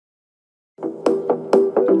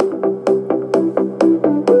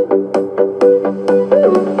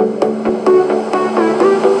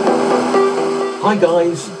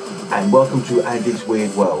guys, and welcome to Andy's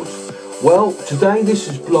Weird World. Well, today this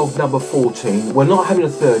is blog number 14. We're not having a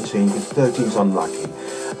 13 because 13 is unlucky.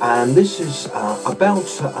 And this is about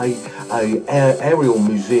a aerial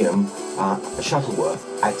museum, Shuttleworth,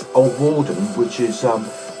 at Old Warden, which is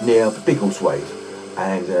near Biggleswade.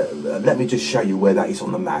 And let me just show you where that is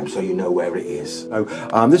on the map so you know where it is. So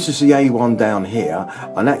this is the A1 down here,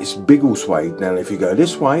 and that is Biggleswade. Now if you go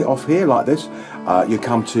this way, off here like this, you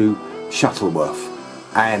come to Shuttleworth,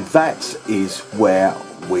 and that is where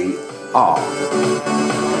we are.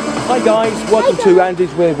 Hi guys, welcome to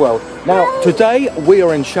Andy's Weird World. Now today we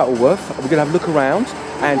are in Shuttleworth. We're going to have a look around,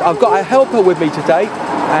 and I've got a helper with me today,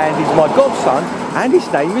 and he's my godson, and his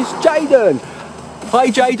name is Jaden. Hi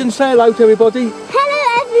Jaden, say hello to everybody.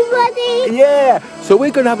 Hello everybody. Yeah, so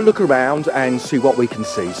we're going to have a look around and see what we can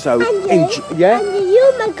see. So, yeah? And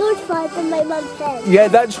you're my godfather, my mum said. Yeah,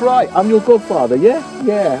 that's right. I'm your godfather, yeah?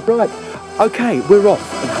 Yeah, right. Okay, we're off.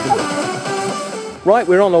 Right,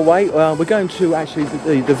 we're on our way. We're going to actually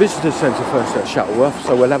the visitor centre first at Shuttleworth,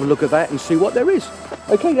 so we'll have a look at that and see what there is.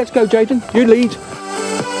 Okay, let's go, Jaden. You lead.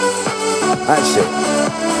 That's it.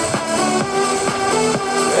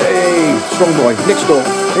 Hey, strong boy. Next door.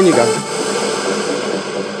 In you go.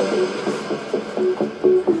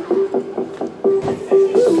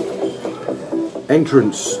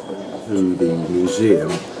 Entrance to the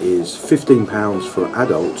museum is £15 for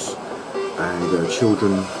adults, and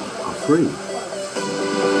children are free.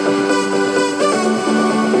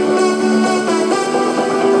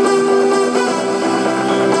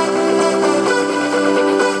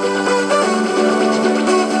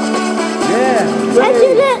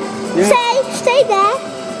 Stay there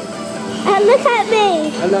and look at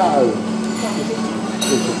me. Hello.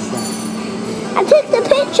 I took the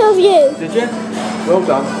picture of you. Did you? Well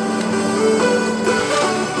done.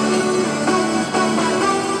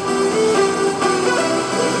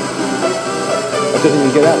 I don't think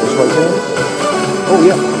you get out this way, can you? Oh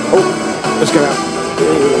yeah. Oh, let's go out.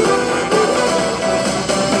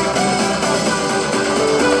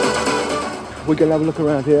 We're going to have a look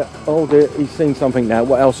around here. Oh dear, he's seen something now.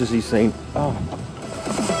 What else has he seen? Oh.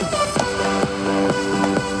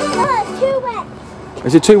 Oh, it's too wet.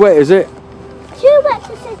 Is it too wet, is it? Too wet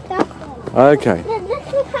to sit down. Okay.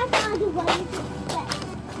 Let's look at the other one.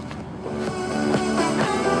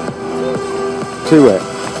 Too wet.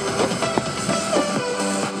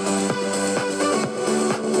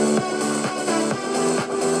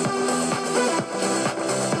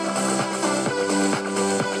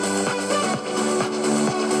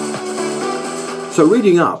 So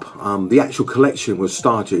reading up, the actual collection was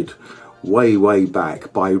started way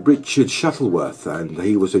back by Richard Shuttleworth, and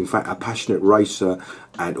he was in fact a passionate racer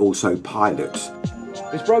and also pilot.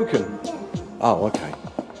 It's broken? Yeah. Oh, okay.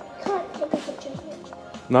 Can't take a picture of it.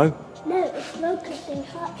 No? No, it's broken, so you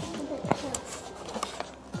can't take a picture.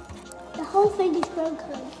 The whole thing is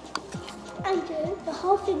broken. Andrew, the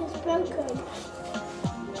whole thing is broken.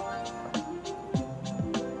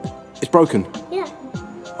 It's broken? Yeah.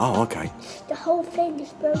 Oh, okay. The whole thing is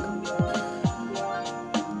broken.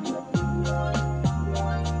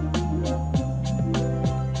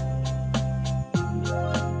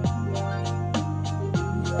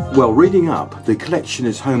 Well, reading up, the collection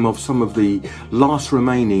is home of some of the last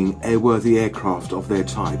remaining airworthy aircraft of their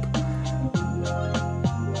type.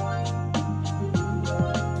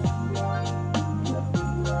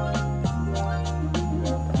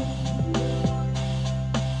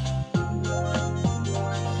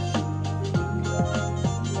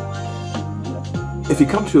 If you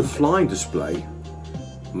come to a flying display,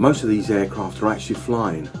 most of these aircraft are actually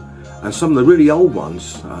flying, and some of the really old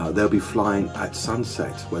ones, they'll be flying at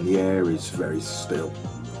sunset when the air is very still,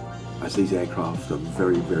 as these aircraft are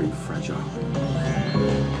very fragile.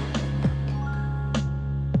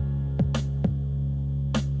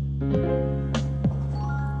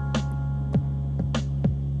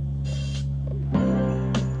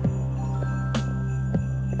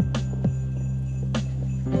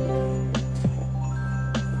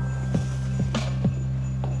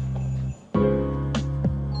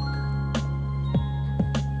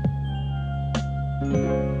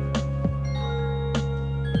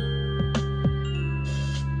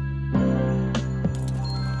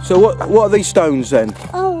 So what are these stones then?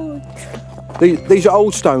 Old. These are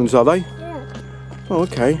old stones, are they? Yeah. Oh,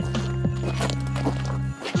 okay.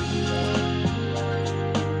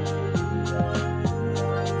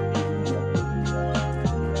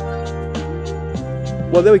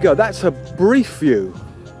 Well, there we go. That's a brief view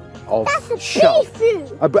of That's a brief view.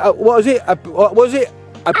 What was it? What was it?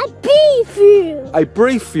 A brief view. A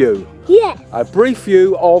brief view. Yes. A brief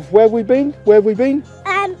view of where we've been. Where have we been?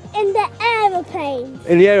 In the aeroplanes.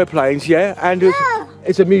 In the aeroplanes, yeah? And Yeah.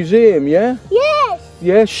 it's a museum, yeah? Yes.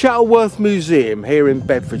 Yeah, Shuttleworth Museum here in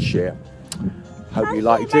Bedfordshire. Hope you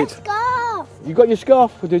liked my it. Scarf. You got your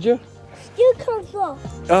scarf, did you? Still comes off.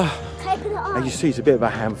 Taking it off. As you see, it's a bit of a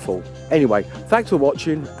handful. Anyway, thanks for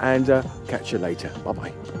watching and catch you later.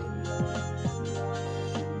 Bye-bye.